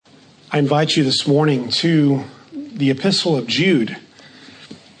I invite you this morning to the Epistle of Jude,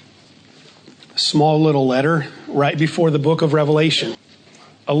 a small little letter right before the book of Revelation.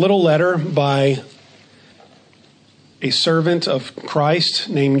 A little letter by a servant of Christ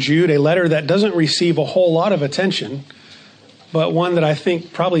named Jude, a letter that doesn't receive a whole lot of attention, but one that I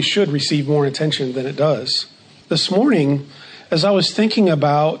think probably should receive more attention than it does. This morning, as I was thinking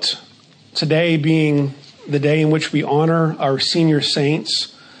about today being the day in which we honor our senior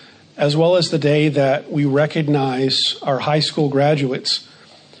saints, as well as the day that we recognize our high school graduates,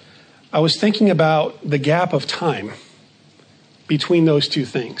 I was thinking about the gap of time between those two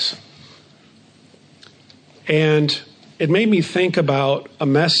things. And it made me think about a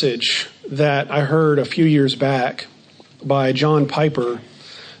message that I heard a few years back by John Piper.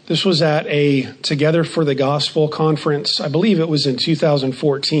 This was at a Together for the Gospel conference. I believe it was in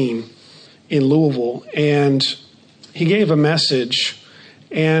 2014 in Louisville. And he gave a message,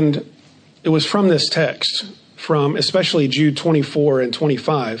 and it was from this text, from especially Jude 24 and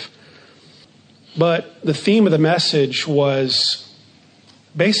 25. But the theme of the message was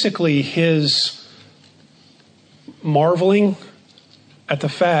basically his marveling at the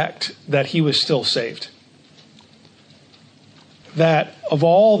fact that he was still saved. That of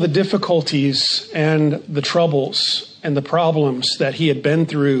all the difficulties and the troubles and the problems that he had been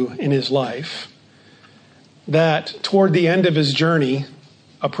through in his life, that toward the end of his journey,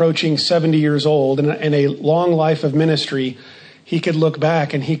 approaching 70 years old and a long life of ministry, he could look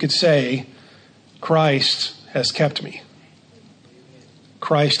back and he could say, Christ has kept me.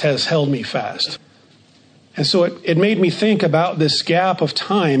 Christ has held me fast. And so it made me think about this gap of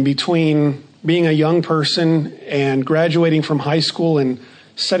time between being a young person and graduating from high school and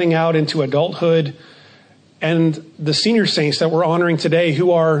setting out into adulthood, and the senior saints that we're honoring today who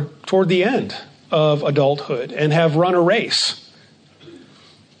are toward the end of adulthood and have run a race.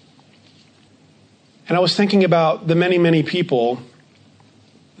 And I was thinking about the many, many people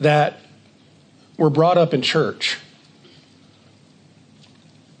that were brought up in church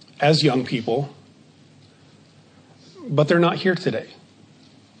as young people, but they're not here today.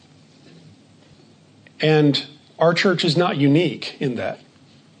 And our church is not unique in that.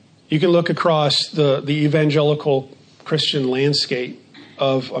 You can look across the evangelical Christian landscape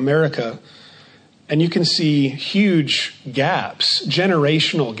of America, and you can see huge gaps,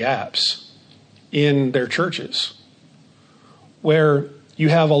 generational gaps in their churches, where you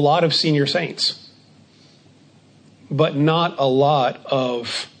have a lot of senior saints, but not a lot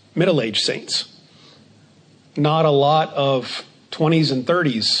of middle-aged saints, not a lot of 20s and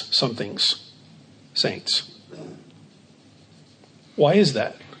 30s somethings saints. Why is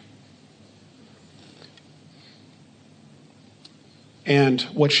that? And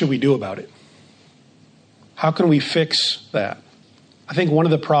what should we do about it? How can we fix that? I think one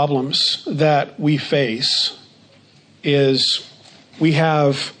of the problems that we face is we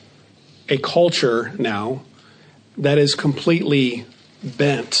have a culture now that is completely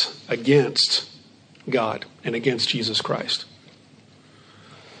bent against God and against Jesus Christ.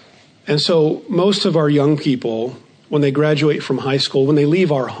 And so most of our young people, when they graduate from high school, when they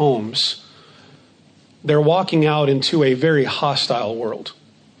leave our homes, they're walking out into a very hostile world.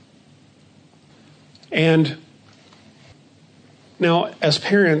 And now, as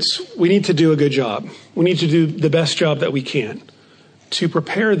parents, we need to do a good job. We need to do the best job that we can to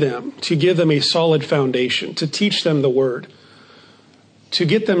prepare them, to give them a solid foundation, to teach them the word, to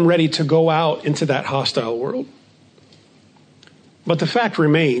get them ready to go out into that hostile world. But the fact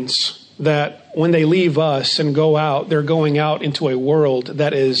remains that when they leave us and go out, they're going out into a world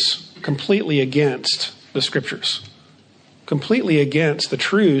that is completely against the scriptures, completely against the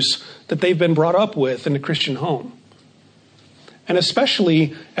truths that they've been brought up with in the Christian home. And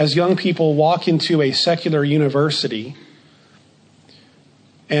especially as young people walk into a secular university,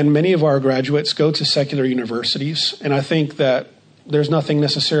 and many of our graduates go to secular universities, and I think that there's nothing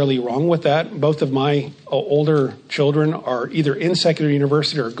necessarily wrong with that. Both of my older children are either in secular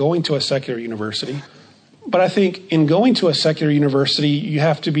university or going to a secular university. But I think in going to a secular university, you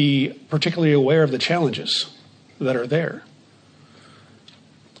have to be particularly aware of the challenges that are there.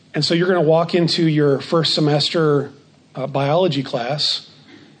 And so you're going to walk into your first semester biology class,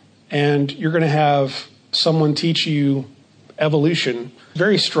 and you're going to have someone teach you evolution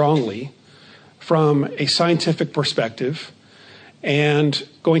very strongly from a scientific perspective, and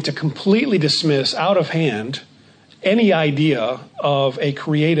going to completely dismiss out of hand any idea of a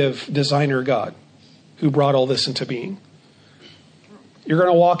creative designer God who brought all this into being. You're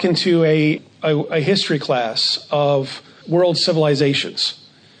going to walk into a history class of world civilizations,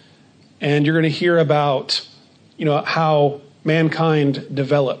 and you're going to hear about, how mankind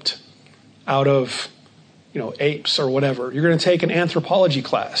developed out of, apes or whatever. You're going to take an anthropology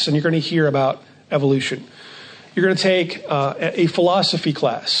class, and you're going to hear about evolution. You're going to take a philosophy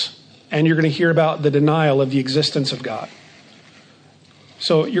class, and you're going to hear about the denial of the existence of God.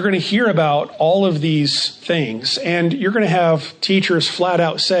 So you're going to hear about all of these things, and you're going to have teachers flat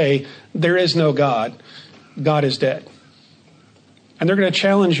out say, there is no God. God is dead. And they're going to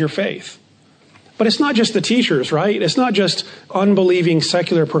challenge your faith. But it's not just the teachers, right? It's not just unbelieving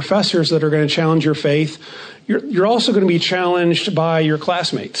secular professors that are going to challenge your faith. You're also going to be challenged by your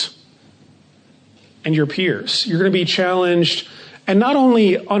classmates and your peers. You're going to be challenged, and not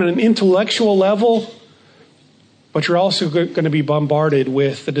only on an intellectual level, but you're also going to be bombarded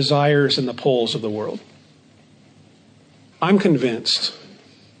with the desires and the pulls of the world. I'm convinced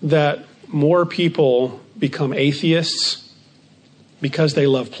that more people become atheists because they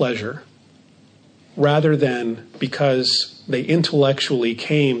love pleasure, rather than because they intellectually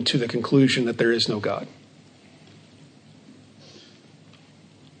came to the conclusion that there is no God.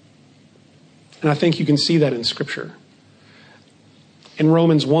 And I think you can see that in Scripture. In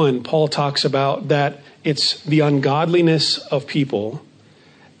Romans 1, Paul talks about that it's the ungodliness of people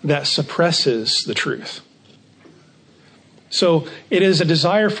that suppresses the truth. So it is a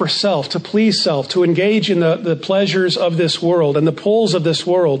desire for self, to please self, to engage in the pleasures of this world and the pulls of this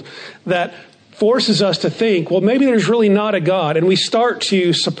world that forces us to think, well, maybe there's really not a God. And we start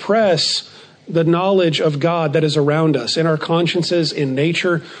to suppress the knowledge of God that is around us in our consciences, in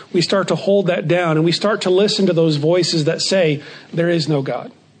nature. We start to hold that down, and we start to listen to those voices that say there is no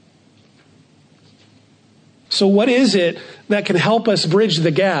God. So what is it that can help us bridge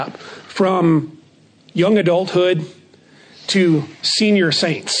the gap from young adulthood to senior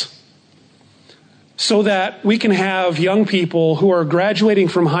saints, so that we can have young people who are graduating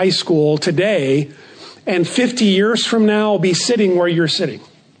from high school today and 50 years from now be sitting where you're sitting?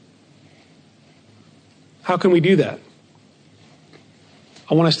 How can we do that?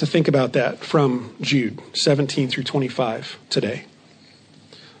 I want us to think about that from Jude 17 through 25 today.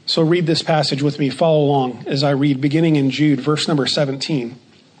 So read this passage with me. Follow along as I read, beginning in Jude, verse number 17.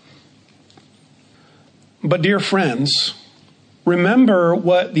 But dear friends, remember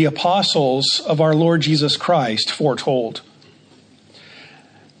what the apostles of our Lord Jesus Christ foretold.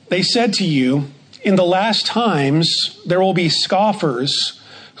 They said to you, in the last times there will be scoffers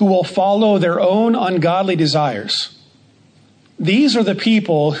who will follow their own ungodly desires. These are the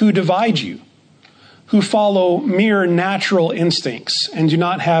people who divide you, who follow mere natural instincts and do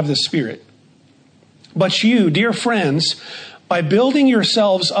not have the Spirit. But you, dear friends, by building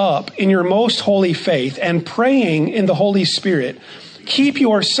yourselves up in your most holy faith and praying in the Holy Spirit, keep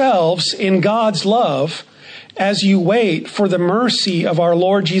yourselves in God's love as you wait for the mercy of our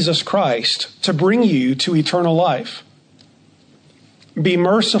Lord Jesus Christ to bring you to eternal life. Be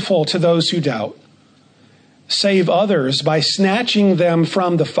merciful to those who doubt. Save others by snatching them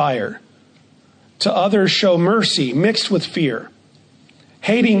from the fire. To others show mercy mixed with fear,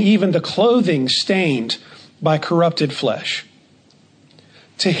 hating even the clothing stained by corrupted flesh.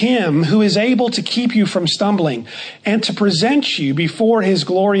 To him who is able to keep you from stumbling and to present you before his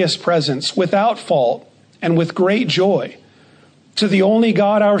glorious presence without fault and with great joy, to the only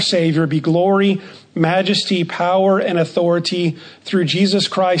God our Savior be glory, majesty, power, and authority through Jesus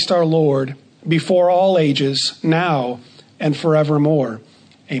Christ our Lord, before all ages, now and forevermore.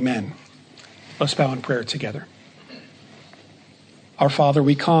 Amen. Let's bow in prayer together. Our Father,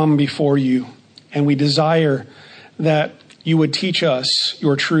 we come before you, and we desire that you would teach us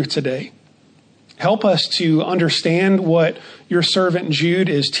your truth today. Help us to understand what your servant Jude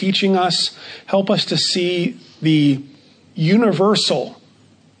is teaching us. Help us to see the universal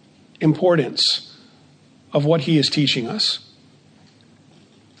importance of what he is teaching us.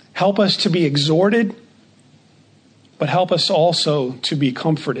 Help us to be exhorted, but help us also to be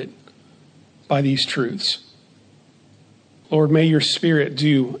comforted by these truths. Lord, may your Spirit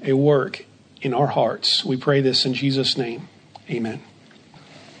do a work in our hearts. We pray this in Jesus' name. Amen.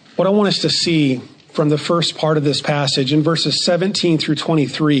 What I want us to see from the first part of this passage in verses 17 through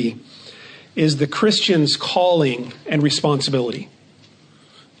 23 is the Christian's calling and responsibility.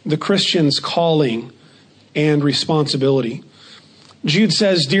 The Christian's calling and responsibility. Jude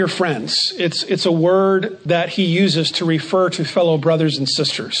says, dear friends. It's a word that he uses to refer to fellow brothers and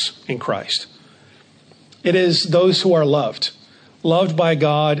sisters in Christ. It is those who are loved by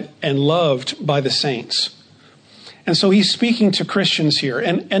God and loved by the saints. And so he's speaking to Christians here.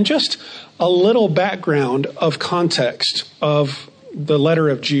 And just a little background of context of the letter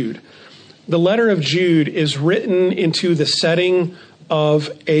of Jude. The letter of Jude is written into the setting of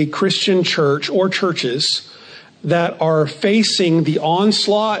a Christian church or churches that are facing the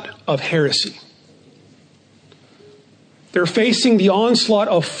onslaught of heresy. They're facing the onslaught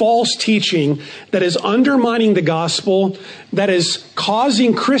of false teaching that is undermining the gospel, that is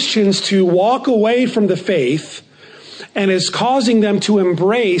causing Christians to walk away from the faith, and is causing them to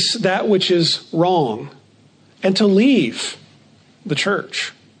embrace that which is wrong and to leave the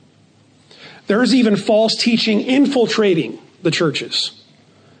church. There's even false teaching infiltrating the churches.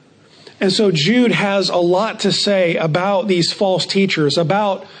 And so Jude has a lot to say about these false teachers,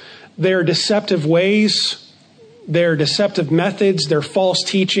 about their deceptive ways, their deceptive methods, their false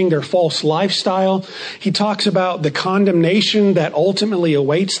teaching, their false lifestyle. He talks about the condemnation that ultimately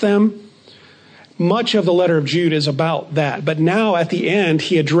awaits them. Much of the letter of Jude is about that. But now at the end,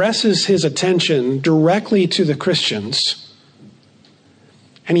 he addresses his attention directly to the Christians.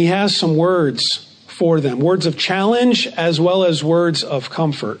 And he has some words for them, words of challenge as well as words of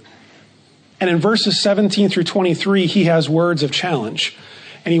comfort. And in verses 17 through 23, he has words of challenge.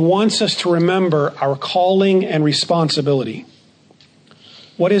 And he wants us to remember our calling and responsibility.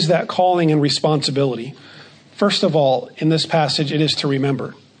 What is that calling and responsibility? First of all, in this passage, it is to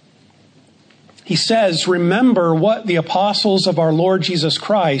remember. He says, remember what the apostles of our Lord Jesus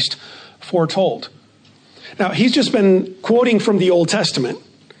Christ foretold. Now, he's just been quoting from the Old Testament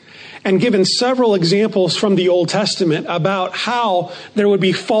and given several examples from the Old Testament about how there would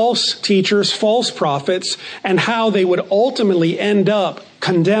be false teachers, false prophets, and how they would ultimately end up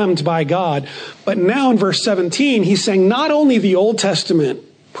condemned by God. But now in verse 17, he's saying not only the Old Testament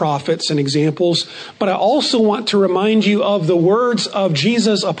prophets and examples, but I also want to remind you of the words of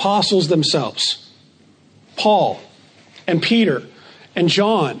Jesus' apostles themselves. Paul and Peter and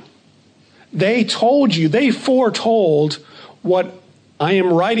John. They told you, they foretold what I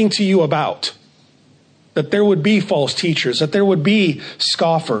am writing to you about, that there would be false teachers, that there would be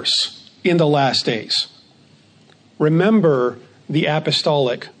scoffers in the last days. Remember the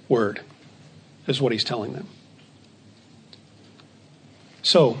apostolic word, is what he's telling them.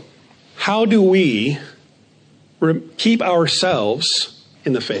 So, how do we keep ourselves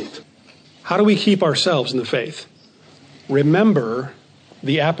in the faith? How do we keep ourselves in the faith? Remember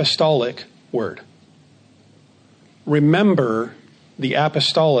the apostolic word. Remember the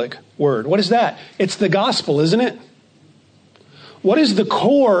apostolic word. What is that? It's the gospel, isn't it? What is the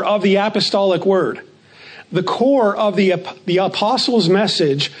core of the apostolic word? The core of the apostles'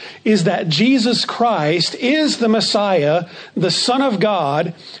 message is that Jesus Christ is the Messiah, the Son of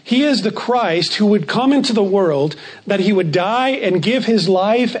God. He is the Christ who would come into the world, that he would die and give his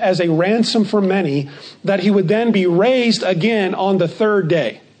life as a ransom for many, that he would then be raised again on the third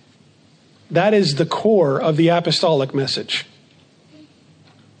day. That is the core of the apostolic message.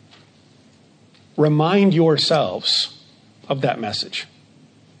 Remind yourselves of that message.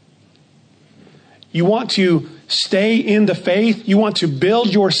 You want to stay in the faith? You want to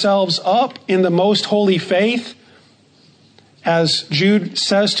build yourselves up in the most holy faith? As Jude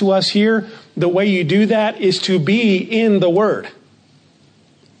says to us here, the way you do that is to be in the Word.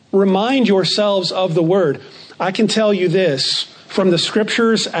 Remind yourselves of the Word. I can tell you this from the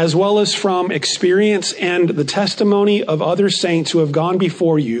Scriptures as well as from experience and the testimony of other saints who have gone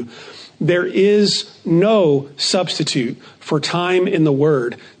before you. There is no substitute for time in the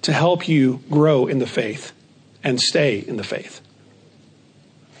Word to help you grow in the faith and stay in the faith.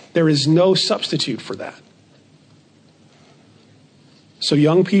 There is no substitute for that. So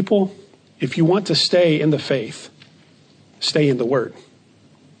young people, if you want to stay in the faith, stay in the Word.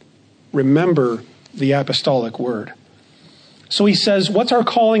 Remember the apostolic word. So he says, what's our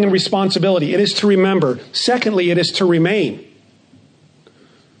calling and responsibility? It is to remember. Secondly, it is to remain.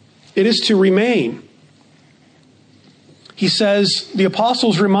 It is to remain. He says, the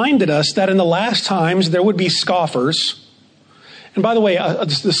apostles reminded us that in the last times there would be scoffers. And by the way,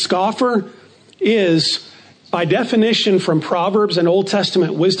 the scoffer is, by definition from Proverbs and Old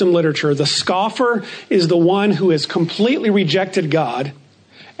Testament wisdom literature, the scoffer is the one who has completely rejected God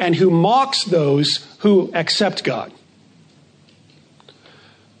and who mocks those who accept God.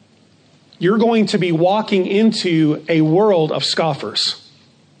 You're going to be walking into a world of scoffers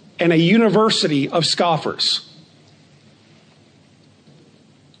and a university of scoffers.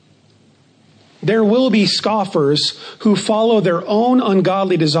 There will be scoffers who follow their own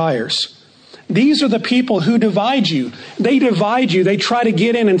ungodly desires. These are the people who divide you. They divide you. They try to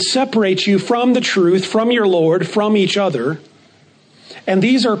get in and separate you from the truth, from your Lord, from each other. And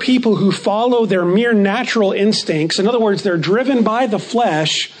these are people who follow their mere natural instincts. In other words, they're driven by the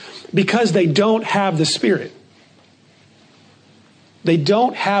flesh because they don't have the Spirit. They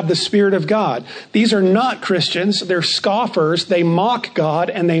don't have the Spirit of God. These are not Christians. They're scoffers. They mock God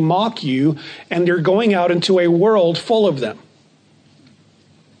and they mock you, and you're going out into a world full of them.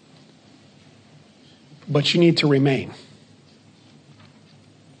 But you need to remain.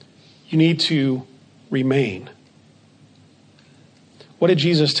 You need to remain. What did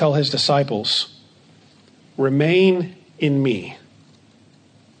Jesus tell his disciples? Remain in me,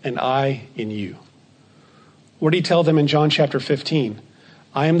 and I in you. What did he tell them in John chapter 15?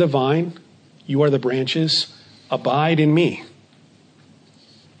 I am the vine, you are the branches. Abide in me.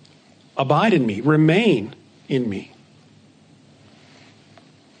 Abide in me. Remain in me.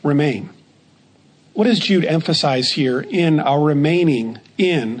 Remain. What does Jude emphasize here in our remaining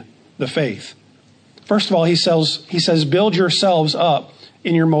in the faith? First of all, he says, build yourselves up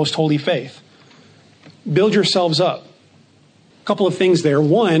in your most holy faith. Build yourselves up. A couple of things there.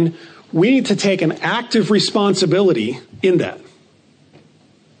 One, we need to take an active responsibility in that.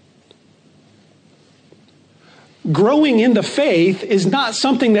 Growing in the faith is not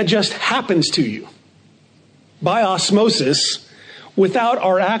something that just happens to you by osmosis without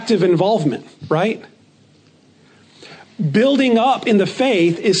our active involvement, right? Building up in the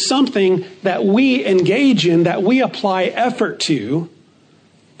faith is something that we engage in, that we apply effort to,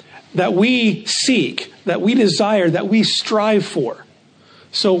 that we seek, that we desire, that we strive for.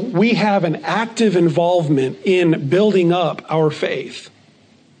 So we have an active involvement in building up our faith.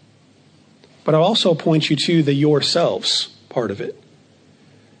 But I'll also point you to the yourselves part of it,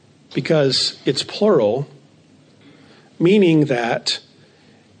 because it's plural, meaning that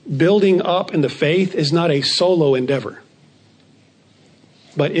building up in the faith is not a solo endeavor,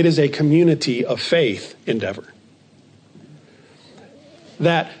 but it is a community of faith endeavor.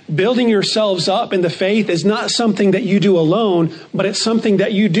 That building yourselves up in the faith is not something that you do alone, but it's something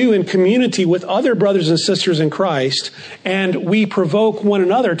that you do in community with other brothers and sisters in Christ, and we provoke one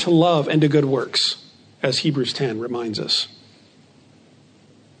another to love and to good works, as Hebrews 10 reminds us.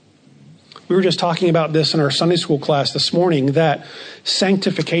 We were just talking about this in our Sunday school class this morning, that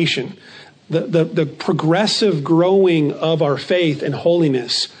sanctification, the progressive growing of our faith and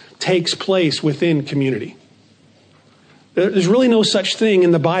holiness takes place within community. There's really no such thing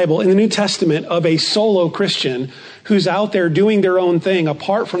in the Bible, in the New Testament, of a solo Christian who's out there doing their own thing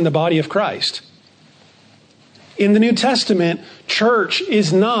apart from the body of Christ. In the New Testament, church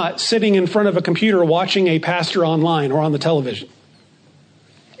is not sitting in front of a computer watching a pastor online or on the television.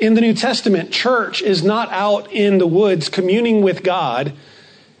 In the New Testament, church is not out in the woods communing with God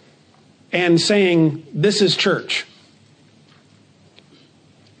and saying, this is church.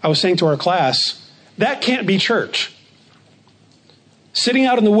 I was saying to our class, that can't be church. Sitting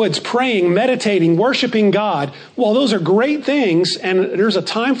out in the woods, praying, meditating, worshiping God, while those are great things, and there's a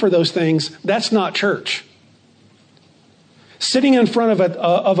time for those things, that's not church. Sitting in front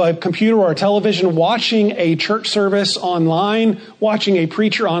of a computer or a television, watching a church service online, watching a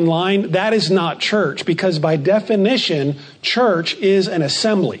preacher online, that is not church, because by definition, church is an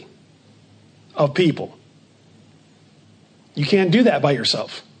assembly of people. You can't do that by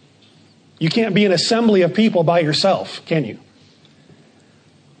yourself. You can't be an assembly of people by yourself, can you?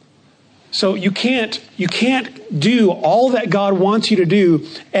 So you can't do all that God wants you to do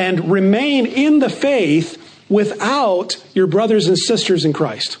and remain in the faith without your brothers and sisters in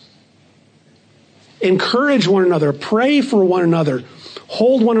Christ. Encourage one another, pray for one another,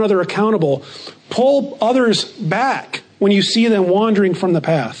 hold one another accountable, pull others back when you see them wandering from the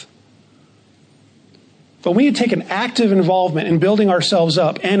path. But we need to take an active involvement in building ourselves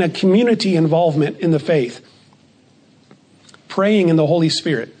up and a community involvement in the faith. Praying in the Holy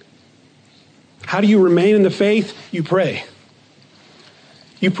Spirit. How do you remain in the faith? You pray.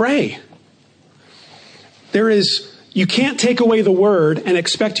 You pray. You can't take away the word and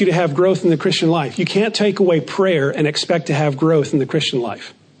expect you to have growth in the Christian life. You can't take away prayer and expect to have growth in the Christian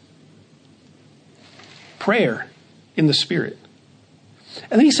life. Prayer in the Spirit.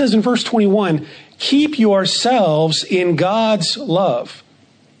 And then he says in verse 21, keep yourselves in God's love.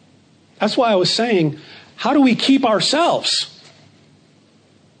 That's why I was saying, how do we keep ourselves?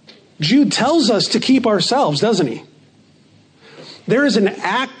 Jude tells us to keep ourselves, doesn't he? There is an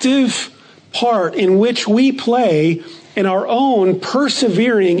active part in which we play in our own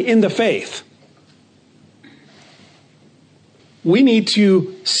persevering in the faith. We need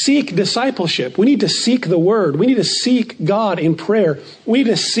to seek discipleship. We need to seek the word. We need to seek God in prayer. We need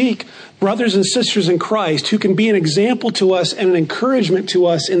to seek brothers and sisters in Christ who can be an example to us and an encouragement to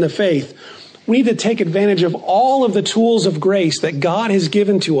us in the faith. We need to take advantage of all of the tools of grace that God has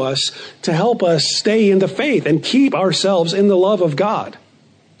given to us to help us stay in the faith and keep ourselves in the love of God.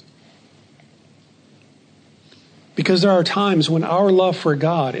 Because there are times when our love for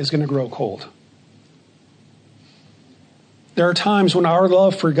God is going to grow cold. There are times when our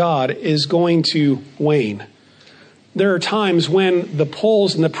love for God is going to wane. There are times when the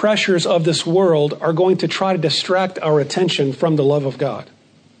pulls and the pressures of this world are going to try to distract our attention from the love of God.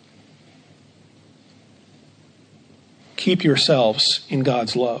 Keep yourselves in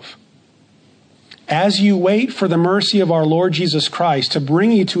God's love. As you wait for the mercy of our Lord Jesus Christ to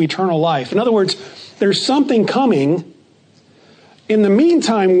bring you to eternal life. In other words, there's something coming. In the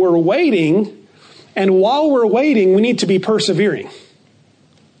meantime, we're waiting. And while we're waiting, we need to be persevering.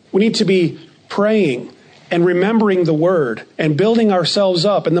 We need to be praying and remembering the word and building ourselves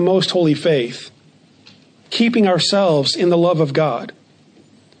up in the most holy faith. Keeping ourselves in the love of God.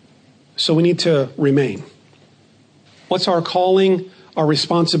 So we need to remain. What's our calling? Our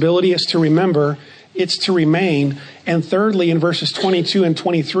responsibility is to remember. It's to remain. And thirdly, in verses 22 and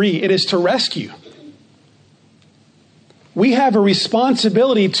 23, it is to rescue. We have a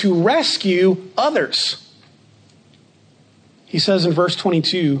responsibility to rescue others. He says in verse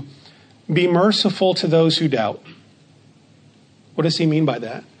 22, be merciful to those who doubt. What does he mean by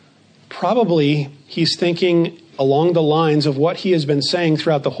that? Probably he's thinking along the lines of what he has been saying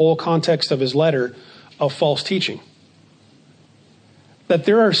throughout the whole context of his letter of false teaching. That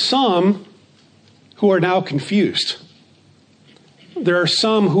there are some who are now confused. There are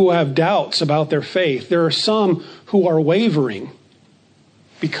some who have doubts about their faith. There are some who are wavering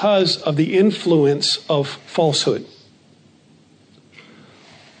because of the influence of falsehood.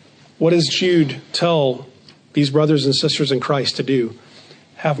 What does Jude tell these brothers and sisters in Christ to do?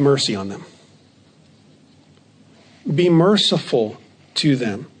 Have mercy on them. Be merciful to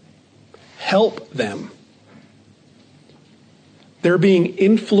them. Help them. They're being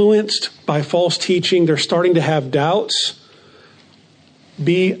influenced by false teaching. They're starting to have doubts.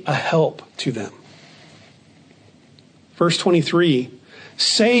 Be a help to them. Verse 23,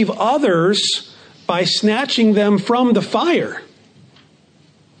 save others by snatching them from the fire.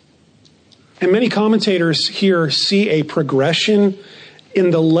 And many commentators here see a progression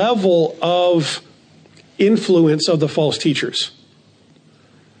in the level of influence of the false teachers.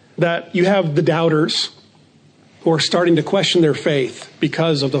 That you have the doubters who are starting to question their faith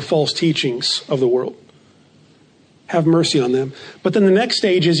because of the false teachings of the world. Have mercy on them. But then the next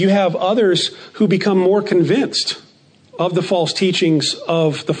stage is you have others who become more convinced of the false teachings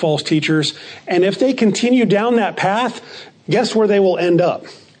of the false teachers. And if they continue down that path, guess where they will end up?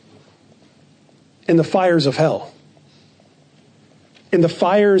 In the fires of hell. In the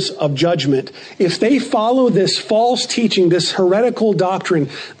fires of judgment. If they follow this false teaching, this heretical doctrine,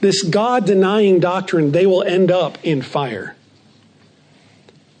 this God-denying doctrine, they will end up in fire.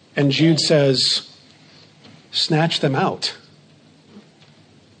 And Jude says, snatch them out.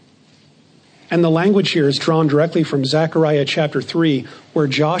 And the language here is drawn directly from Zechariah chapter 3, where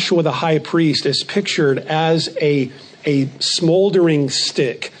Joshua the high priest is pictured as a smoldering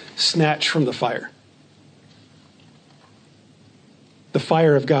stick snatched from the fire. The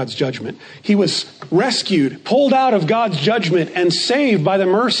fire of God's judgment. He was rescued, pulled out of God's judgment, and saved by the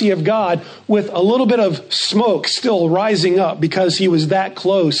mercy of God with a little bit of smoke still rising up because he was that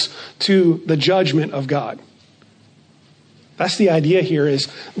close to the judgment of God. That's the idea here is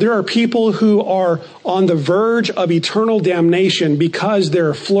there are people who are on the verge of eternal damnation because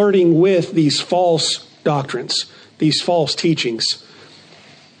they're flirting with these false doctrines, these false teachings.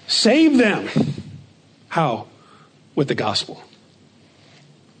 Save them. How? With the gospel.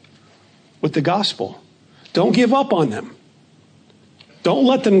 With the gospel. Don't give up on them. Don't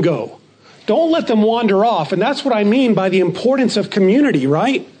let them go. Don't let them wander off. And that's what I mean by the importance of community,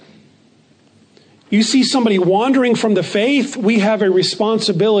 right? You see somebody wandering from the faith, we have a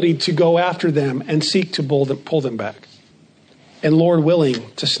responsibility to go after them and seek to pull them back. And Lord willing,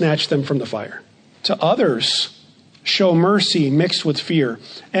 to snatch them from the fire. To others, show mercy mixed with fear.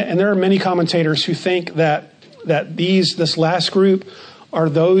 And there are many commentators who think that this last group are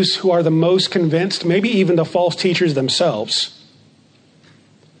those who are the most convinced, maybe even the false teachers themselves.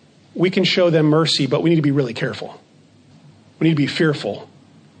 We can show them mercy, but we need to be really careful. We need to be fearful.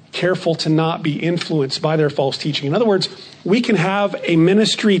 Careful to not be influenced by their false teaching. In other words, we can have a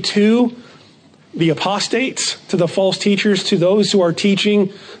ministry to the apostates, to the false teachers, to those who are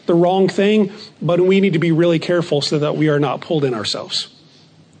teaching the wrong thing, but we need to be really careful so that we are not pulled in ourselves.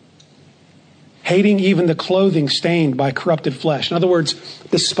 Hating even the clothing stained by corrupted flesh. In other words,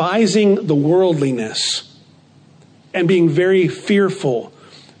 despising the worldliness and being very fearful,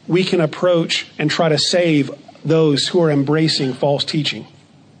 we can approach and try to save those who are embracing false teaching.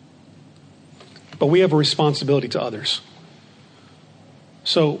 But we have a responsibility to others.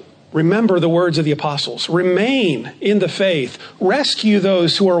 So Remember the words of the apostles. Remain in the faith. Rescue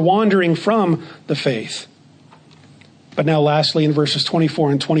those who are wandering from the faith. But now lastly, in verses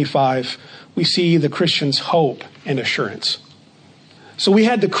 24 and 25, we see the Christian's hope and assurance. So we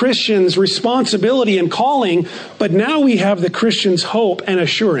had the Christian's responsibility and calling, but now we have the Christian's hope and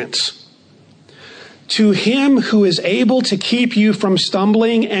assurance. To him who is able to keep you from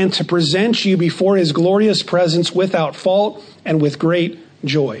stumbling and to present you before his glorious presence without fault and with great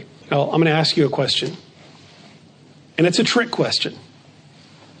joy. Now, I'm going to ask you a question. And it's a trick question.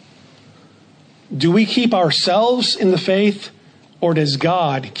 Do we keep ourselves in the faith, or does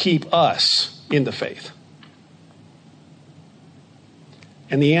God keep us in the faith?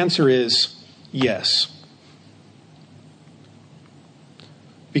 And the answer is yes.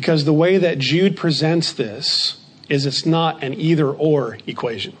 Because the way that Jude presents this is it's not an either-or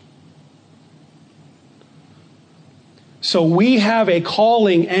equation. So we have a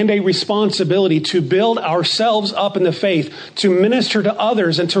calling and a responsibility to build ourselves up in the faith, to minister to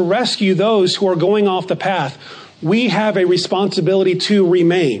others, and to rescue those who are going off the path. We have a responsibility to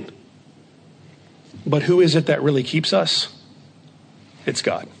remain. But who is it that really keeps us? It's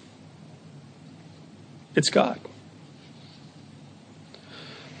God. It's God.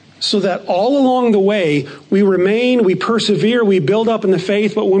 So that all along the way, we remain, we persevere, we build up in the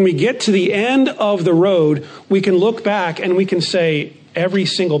faith, but when we get to the end of the road, we can look back and we can say every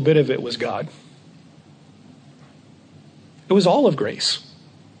single bit of it was God. It was all of grace.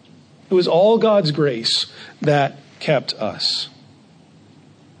 It was all God's grace that kept us.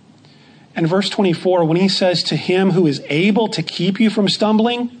 And verse 24, when he says to him who is able to keep you from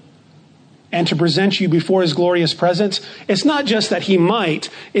stumbling and to present you before his glorious presence, it's not just that he might,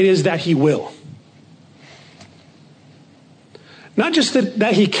 it is that he will. Not just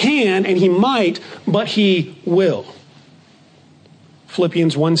that he can and he might, but he will.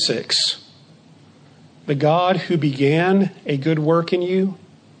 Philippians 1:6. The God who began a good work in you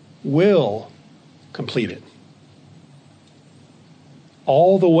will complete it.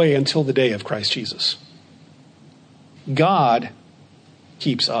 All the way until the day of Christ Jesus. God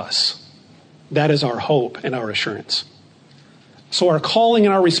keeps us. That is our hope and our assurance. So our calling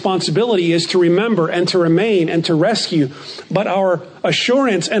and our responsibility is to remember and to remain and to rescue. But our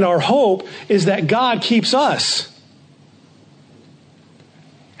assurance and our hope is that God keeps us.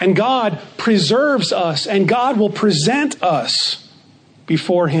 And God preserves us, and God will present us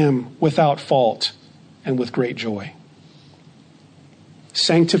before him without fault and with great joy.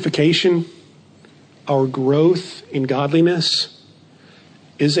 Sanctification, our growth in godliness,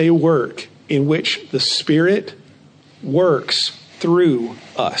 is a work in which the Spirit works through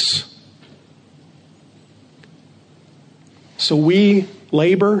us. So we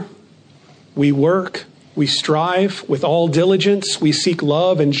labor, we work, we strive with all diligence, we seek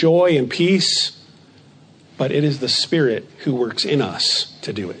love and joy and peace, but it is the Spirit who works in us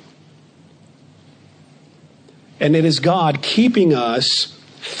to do it. And it is God keeping us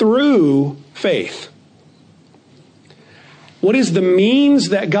through faith. What is the means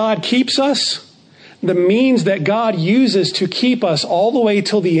that God keeps us? The means that God uses to keep us all the way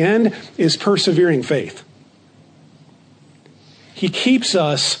till the end is persevering faith. He keeps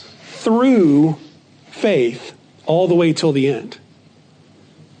us through faith all the way till the end.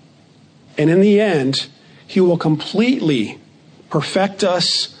 And in the end, he will completely perfect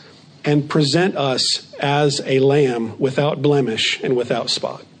us and present us as a lamb without blemish and without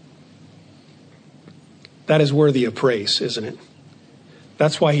spot. That is worthy of praise, isn't it?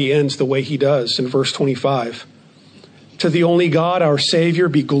 That's why he ends the way he does in verse 25. To the only God, our Savior,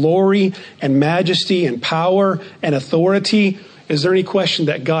 be glory and majesty and power and authority. Is there any question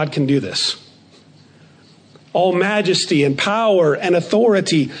that God can do this? All majesty and power and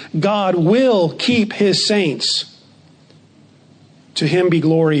authority, God will keep his saints. To him be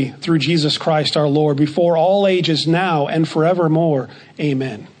glory through Jesus Christ our Lord, before all ages, now and forevermore.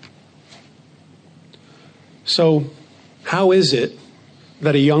 Amen. So, how is it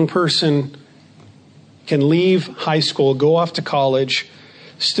that a young person can leave high school, go off to college,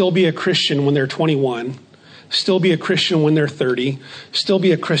 still be a Christian when they're 21, still be a Christian when they're 30, still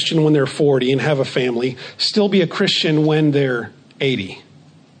be a Christian when they're 40 and have a family, still be a Christian when they're 80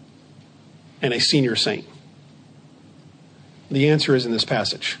 and a senior saint? The answer is in this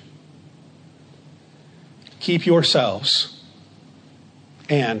passage. Keep yourselves,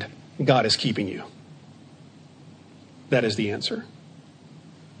 and God is keeping you. That is the answer.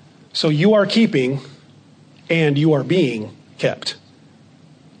 So you are keeping, and you are being kept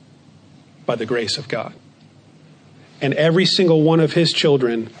by the grace of God. And every single one of his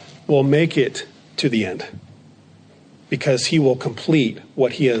children will make it to the end. because he will complete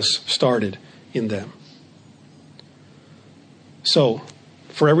what he has started in them. So,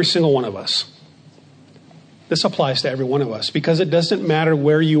 for every single one of us, this applies to every one of us, because it doesn't matter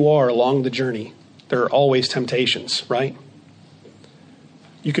where you are along the journey. There are always temptations, right?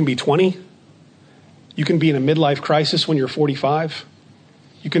 You can be 20. You can be in a midlife crisis when you're 45.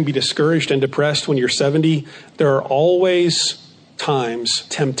 You can be discouraged and depressed when you're 70. There are always times,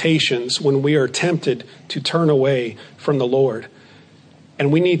 temptations, when we are tempted to turn away from the Lord.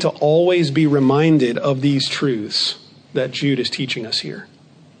 And we need to always be reminded of these truths that Jude is teaching us here.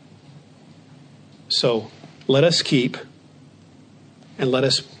 So let us keep and let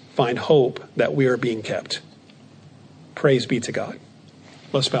us find hope that we are being kept. Praise be to God.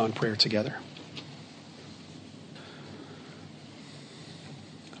 Let's bow in prayer together.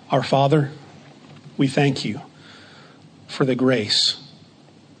 Our Father, we thank you for the grace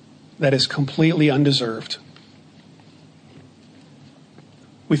that is completely undeserved.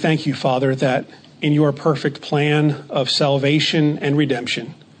 We thank you, Father, that in your perfect plan of salvation and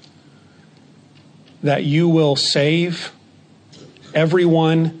redemption, that you will save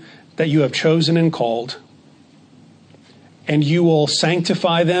everyone that you have chosen and called, and you will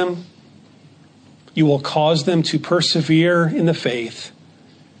sanctify them. You will cause them to persevere in the faith,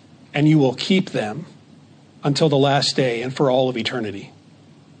 and you will keep them until the last day and for all of eternity.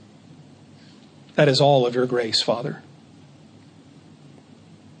 That is all of your grace, Father.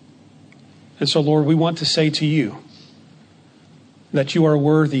 And so, Lord, we want to say to you that you are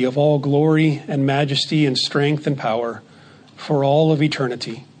worthy of all glory and majesty and strength and power for all of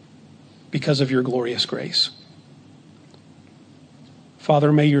eternity because of your glorious grace.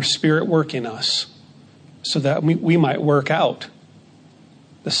 Father, may your Spirit work in us so that we might work out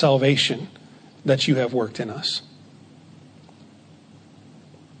the salvation that you have worked in us.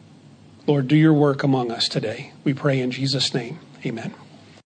 Lord, do your work among us today. We pray in Jesus' name. Amen.